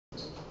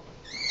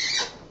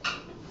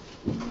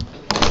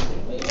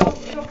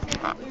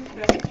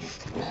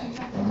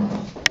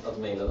Att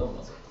mejla dem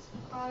alltså?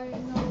 I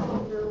no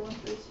longer want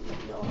to receive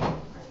your.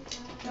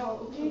 Ja,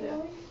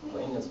 på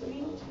engelska.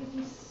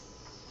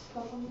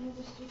 Stockholm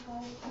University.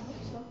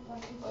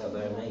 Jag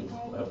börjar mejl.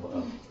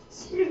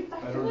 I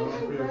don't know if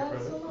we have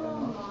credit or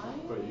not,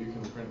 but you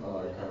can print all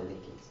our cards.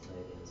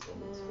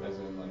 As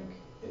in,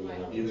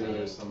 like, either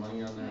there's some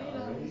money on there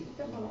already,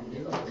 or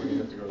you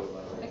have to go to the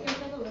library. I can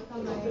take a look on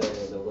my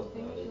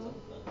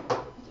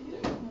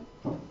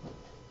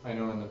I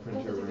know in the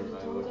printer room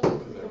I looked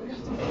because I was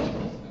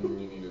and you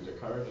needed a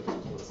card and it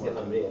was just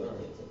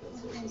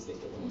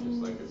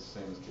like it's the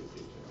same as KTH,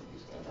 you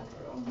scan the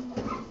card.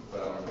 But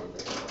I don't know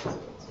exactly.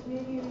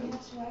 Maybe we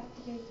have to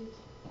activate it.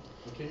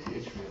 KTH we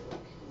have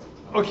like.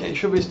 Okay,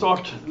 should we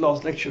start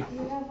last lecture? We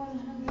have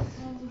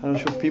 100. I'm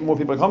sure more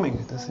people are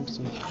coming. That seems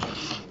to be.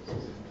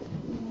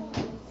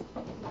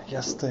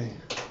 Yesterday.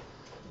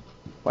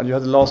 Well, you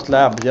had the last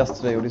lab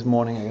yesterday or this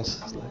morning, I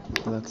guess.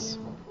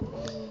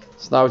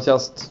 So now it's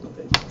just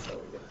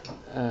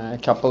a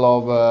couple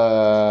of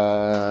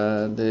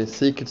the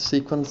secret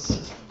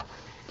sequence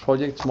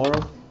project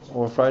tomorrow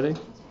or Friday.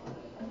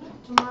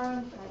 Tomorrow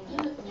and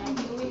Friday.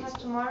 Do we have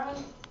tomorrow?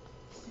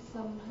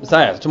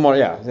 Tomorrow,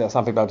 yeah,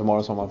 something like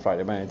tomorrow, some on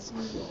Friday. But it's,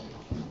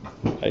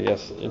 I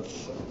guess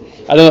it's.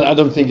 I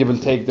don't think it will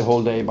take the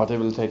whole day, but it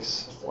will take.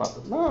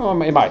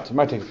 Well, it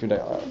might take a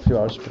few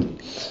hours.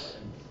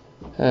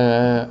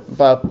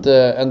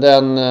 And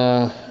then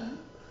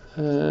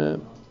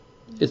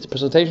it's the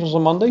presentations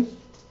on Monday.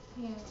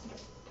 Yes.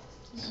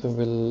 So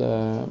we'll,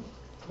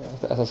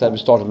 as I said, we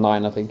start at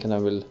 9, I think, and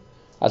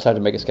I'll try to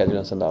make a schedule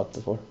and send out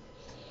before.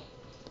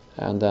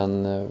 And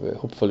then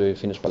hopefully we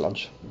finish by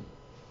lunch.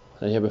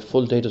 And you have a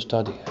full day to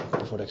study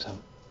before the exam.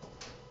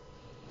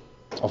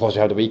 Of course,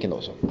 you have the weekend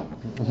also.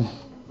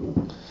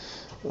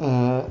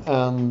 Are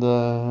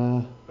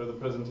the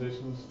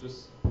presentations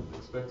just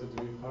expected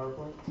to be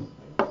PowerPoint?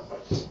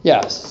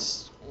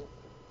 Yes,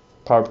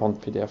 PowerPoint,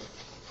 PDF,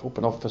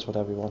 Open Office,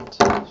 whatever you want.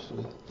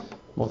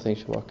 More things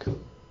should work.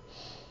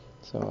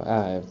 So,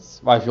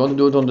 if you want to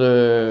do it on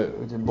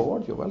the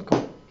board, you're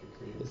welcome.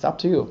 It's up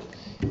to you.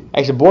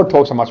 Actually, board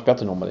talks are much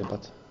better normally,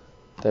 but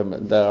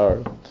they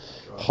are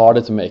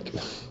harder to make. You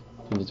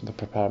need to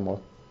prepare more.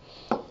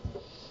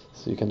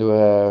 So you can do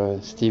a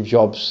Steve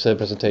Jobs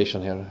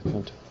presentation here if you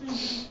want to.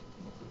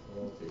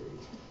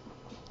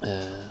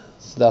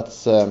 So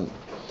that's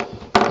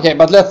okay.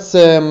 But let's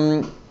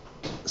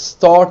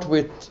start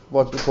with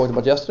what we talked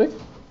about yesterday.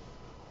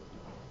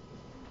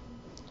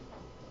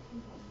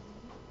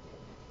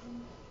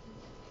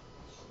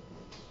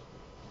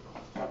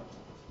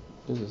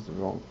 This is the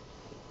wrong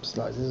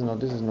slide. This is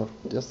not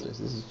yesterday's.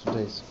 This is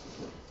today's.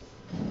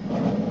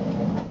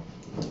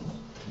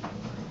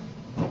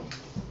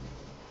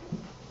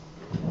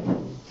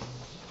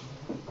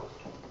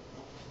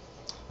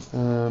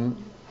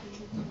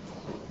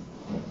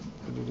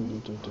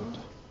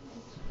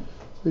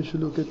 We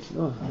should look at.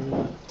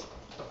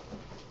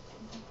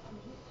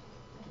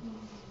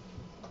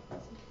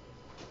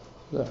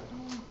 There.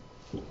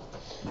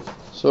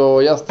 So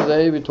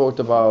yesterday we talked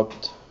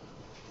about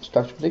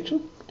structure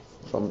prediction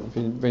from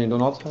when you do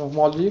not have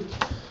homology,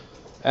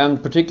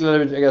 and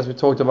particularly I guess we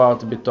talked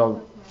about a bit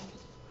about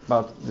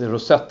the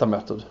Rosetta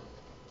method.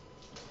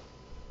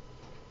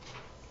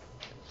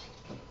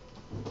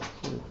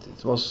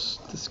 It was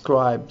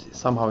described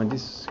somehow in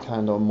this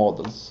kind of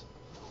models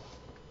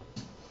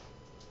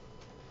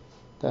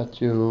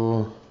that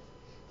you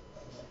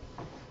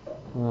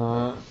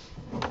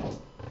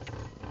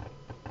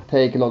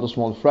take a lot of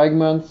small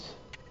fragments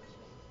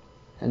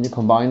and you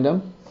combine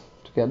them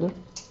together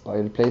by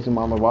replacing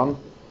one by one.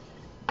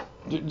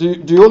 Do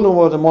you all know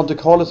what a Monte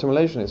Carlo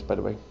simulation is, by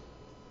the way?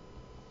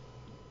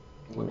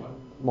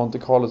 Monte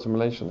Carlo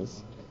simulation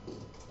is?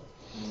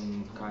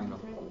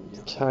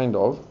 Kind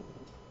of.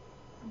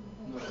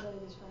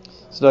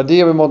 So the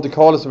idea with Monte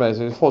Carlo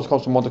simulation is first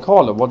comes from Monte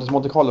Carlo. What is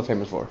Monte Carlo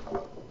famous for?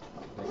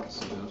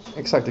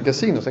 Exactly,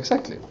 casinos,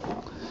 exactly.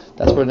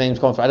 That's where the names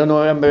come from. I don't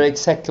remember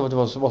exactly what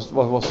was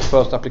the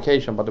first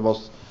application, but it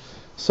was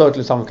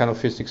certainly some kind of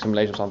physics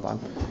simulation sometime.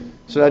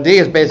 So the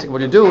idea is basically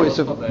what you do is...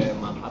 the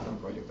Manhattan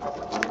Project.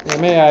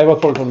 Yeah, I was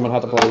from the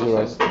Manhattan Project, you're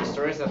right. The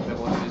story is that there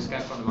was this guy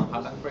from the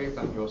Manhattan Project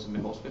and he was in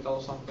the hospital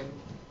or something,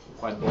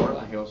 quite bored,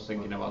 and he was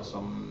thinking about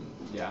some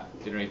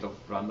generator of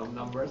random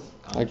numbers,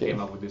 and came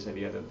up with this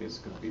idea that this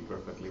could be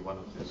perfectly one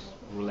of these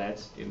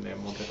roulettes in the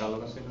Monte Carlo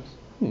casinos.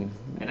 And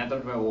I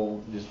don't remember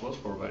what this was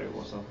for, but it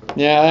was something.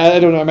 Yeah, I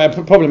don't know. I mean,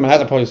 probably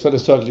Manhattan Project, so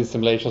there's certainly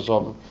simulations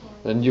of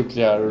the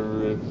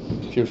nuclear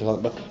fusion or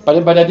something.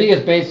 But the idea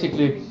is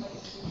basically,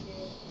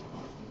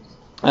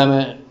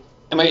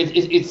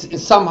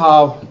 it's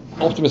somehow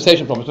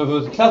optimization problem. So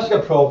the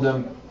classical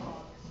problem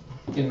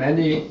in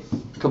many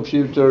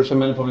computers and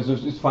many problems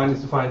is to find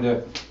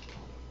the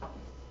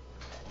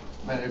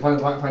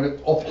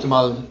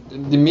optimal,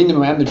 the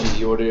minimum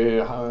energy or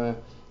the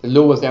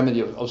lowest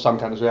energy of some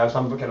kind. So you have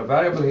some kind of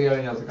variable here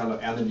and you have some kind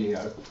of energy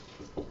here.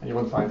 And you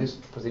want to find this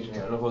position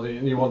here.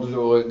 And you want to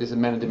do this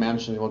in many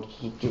dimensions. You want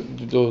to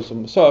do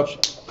some search.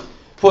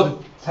 For the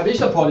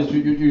traditional projects,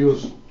 you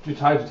use you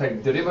try to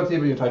take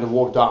derivative and you try to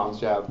walk down,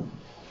 so you have a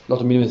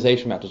lot of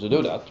minimization methods to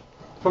do that.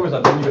 Problem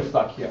is that then you get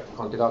stuck here, you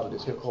can't get out of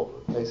this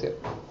place here.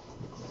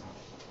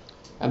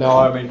 And there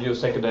are, I mean, you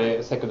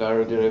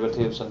secondary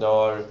derivatives, and there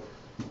are,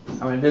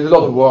 I mean, there's a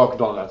lot of work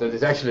done on that.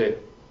 It's actually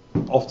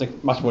often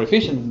much more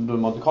efficient than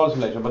doing Monte Carlo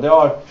simulation, but there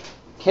are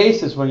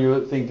cases when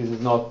you think these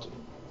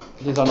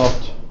are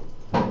not,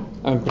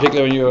 and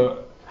particularly when you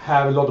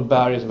have a lot of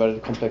barriers and very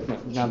complex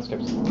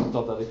landscapes, it's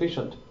not that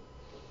efficient.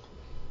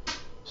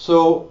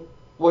 So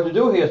what you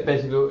do here is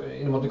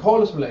basically in a Monte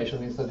Carlo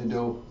simulation is that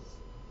you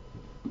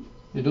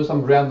do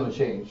some random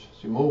change.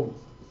 So you move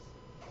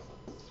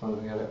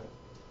something here,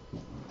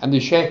 and you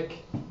check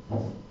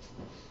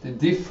the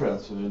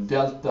difference, the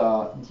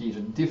delta G,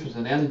 the difference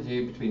in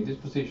energy between this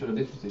position and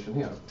this position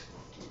here.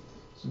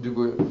 So do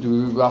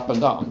you go up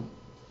and down?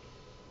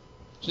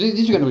 So this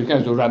you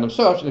can do a random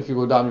search, and if you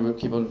go down, you will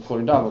keep on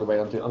falling down all the way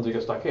until you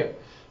get stuck here.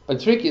 But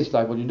the trick is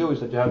like what you do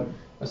is that you have,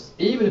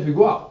 even if you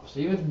go up, so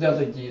even if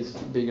delta G is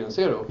bigger than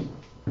 0,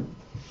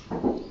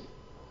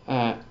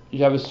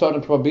 you have a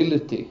certain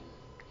probability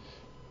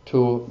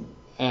to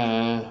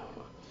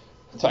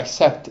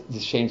accept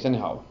this change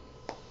anyhow.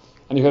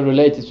 And you can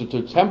relate this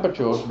to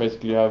temperature. So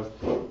basically you have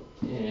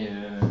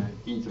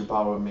e to the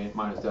power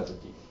minus delta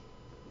T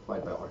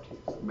divided by RT.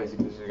 So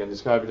basically you can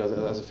describe it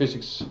as a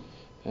physics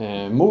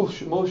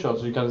motion,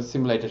 so you can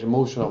simulate the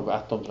motion of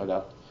atoms like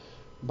that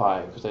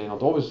because they're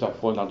not always like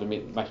falling down to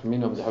maximum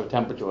minimum, they have a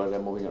temperature where they're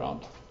moving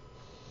around.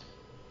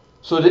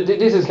 So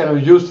this is kind of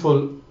a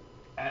useful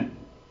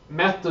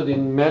method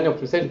in many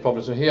optimization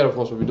problems. So here, of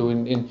course, what we do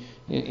in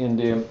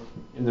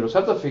the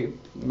Rosetta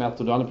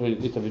method,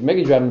 we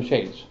make a random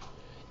change.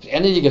 If the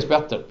energy gets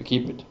better, we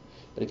keep it.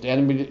 But if the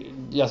energy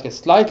just gets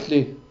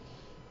slightly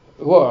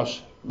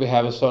worse, we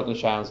have a certain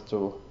chance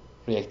to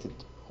reject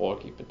it or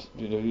keep it.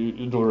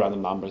 You draw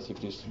random numbers if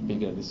it is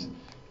bigger than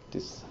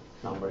this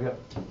number here.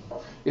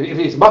 If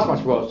it is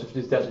much worse, if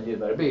this delta G is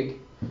very big,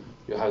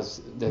 you have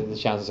the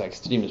chances are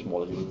extremely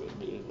small that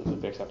it will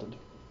be accepted.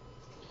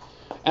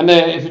 And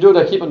if you do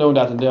that, keep on doing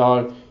that, and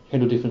you can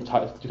do different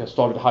types. You can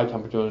start with a high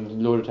temperature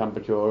and lower the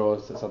temperature, or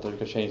something. You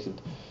can change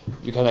it.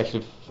 You can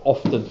actually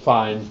often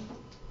find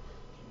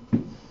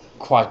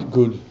quite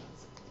good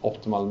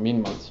optimal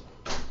minimums.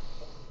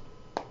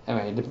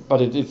 Anyway,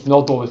 but it's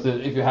not always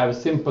if you have a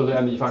simple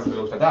energy function that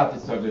looks like that,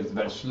 it's certainly a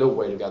very slow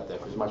way to get there,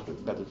 because it's much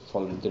better to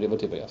follow the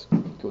derivative and just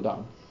go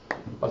down.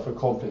 But for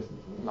complex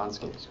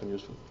landscapes, it's quite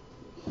useful.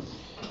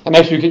 And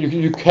actually,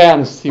 you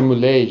can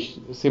simulate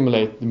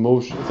the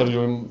motion instead of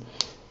doing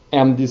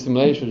MD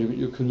simulation.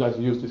 You could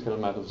actually use this kind of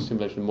method of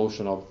simulation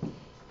motion of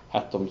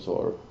atoms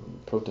or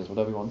proteins,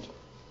 whatever you want.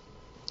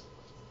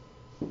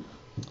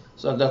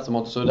 So that's the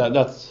motto. So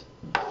that's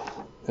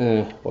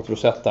what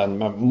Rosetta and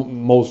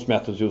most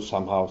methods use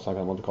somehow some kind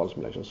of Monte Carlo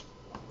simulations.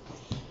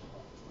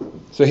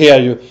 So here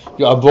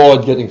you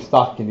avoid getting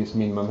stuck in this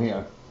minimum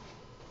here.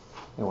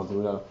 I want to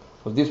do that.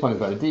 Because this one is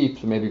very deep,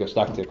 so maybe you get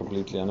stuck there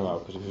completely anyway.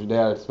 Because if you're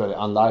there, it's very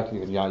unlikely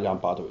you can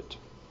jump out of it.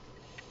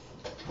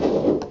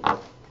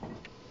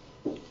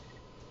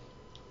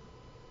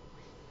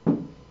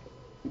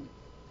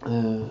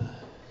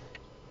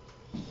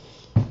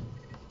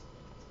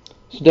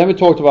 So then we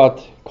talked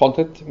about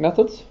contact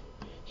methods.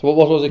 So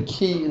what was a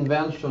key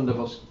invention that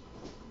was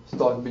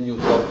being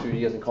used for a few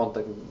years in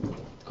contact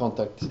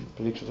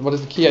prediction? What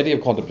is the key idea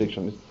of contact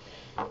prediction?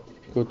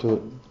 Go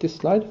to this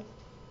slide.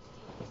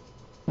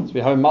 So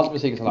we have a multiple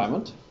sequence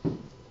alignment.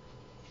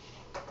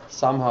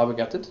 Somehow we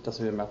get it.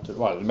 Doesn't really matter.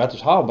 Well, it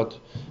matters how, but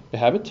we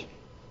have it.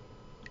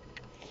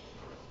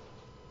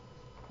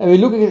 And we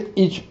look at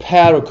each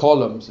pair of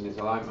columns in this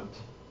alignment.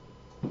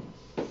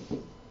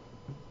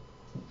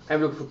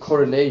 And we look for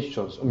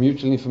correlations or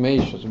mutual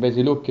information. So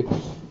basically look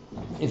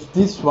if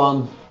this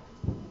one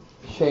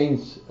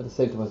changes at the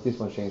same time as this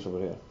one changes over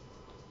here.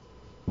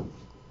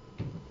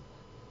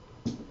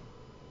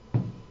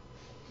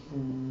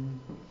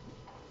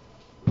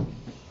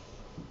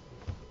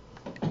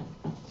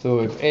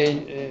 So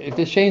if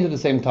they change at the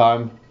same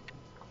time,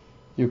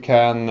 you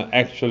can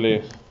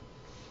actually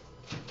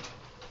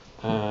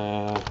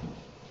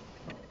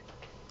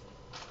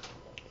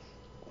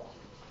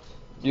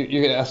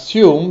you can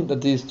assume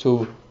that these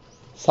two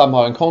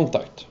somehow are in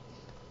contact.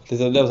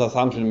 That was an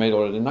assumption made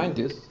already in the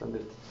 90s, and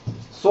it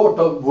sort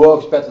of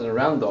works better than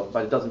random,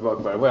 but it doesn't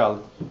work very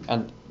well.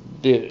 And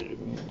the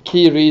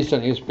key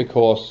reason is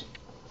because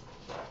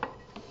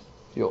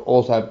you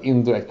also have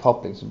indirect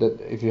coupling. So that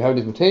if you have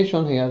this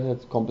mutation here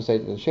that's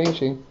compensated and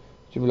changing,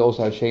 you will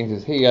also have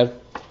changes here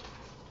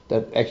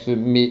that actually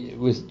you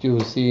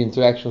will see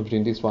interactions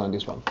between this one and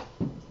this one.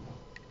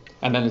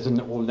 And then it's an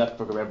whole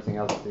network of everything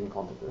else being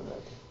contact with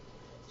that.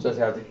 So you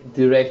have the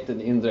direct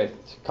and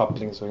indirect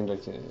couplings or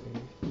indirect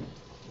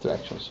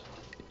interactions.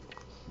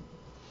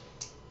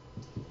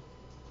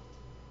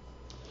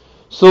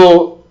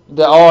 So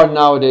there are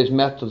nowadays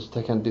methods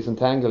that can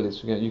disentangle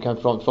this. You can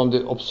from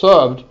the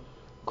observed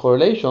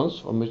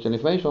correlations or mutual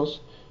informations,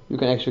 you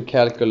can actually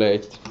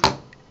calculate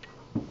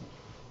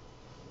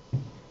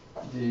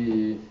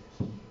the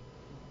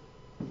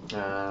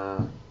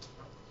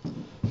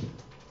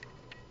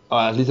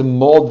at least a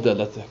model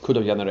that could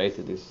have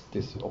generated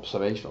these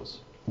observations.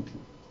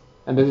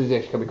 And this is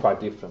actually can be quite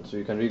different. So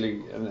you can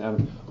really,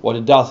 and what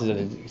it does is that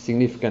it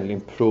significantly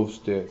improves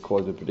the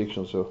quality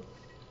prediction. So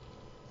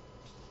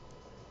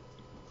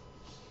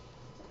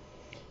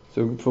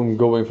from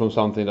going from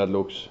something that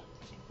looks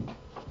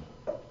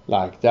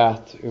like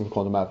that in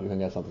quantum map, you can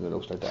get something that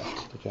looks like that.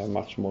 That you have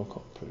much more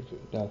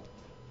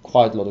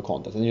quite a lot of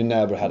context, and you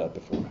never had that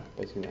before,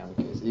 basically in any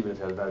case, even if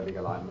you had very big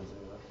alignments.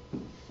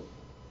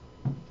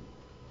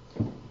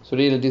 So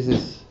really, this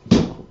is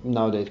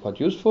nowadays quite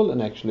useful,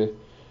 and actually,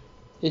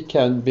 it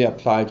can be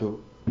applied to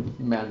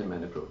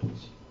many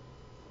proteins.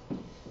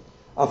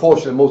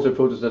 Unfortunately, most of the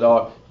proteins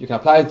that you can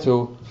apply it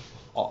to,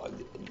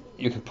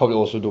 you can probably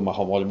also do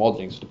Mahamodi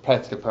modeling, so the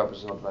practical purpose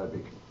is not very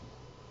big.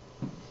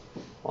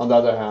 On the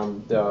other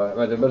hand,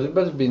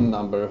 there's been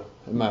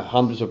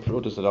hundreds of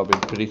proteins that have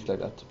been predicted like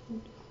that.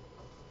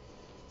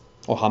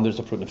 Or hundreds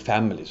of protein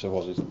families, so it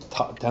was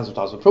tens of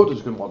thousands of proteins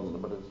you can model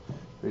them, but it's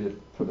really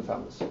protein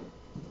families.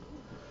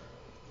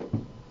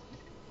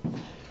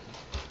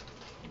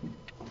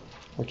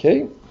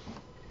 Okay.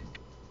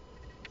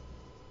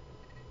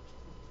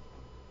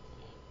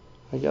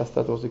 I guess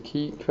that was the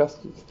key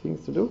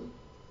things to do.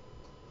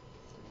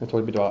 I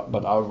told a bit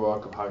about our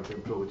work of how to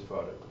improve it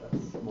further, but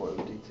that's more in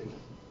detail.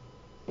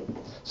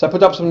 So I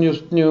put up some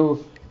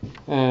new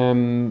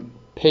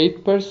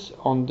papers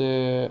on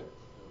the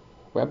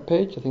web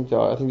page. I think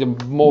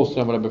the most of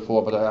them were there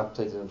before, but I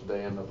updated them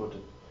today and I put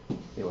it.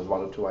 It was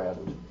one or two I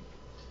added,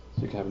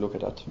 so you can have a look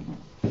at that.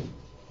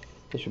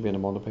 They should be on the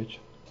model page.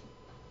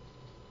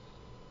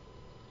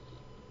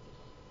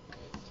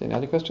 So any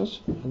other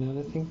questions? Any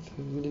other things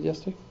we did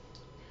yesterday?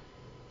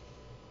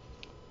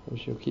 We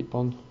should keep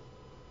on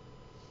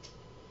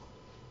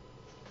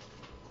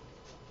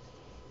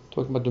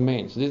talking about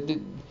domains.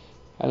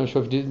 I'm not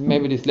sure if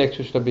maybe this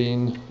lecture should have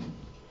been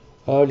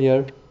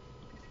earlier.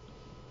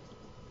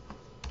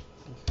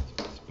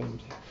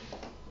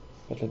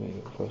 But let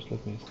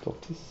me stop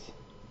this.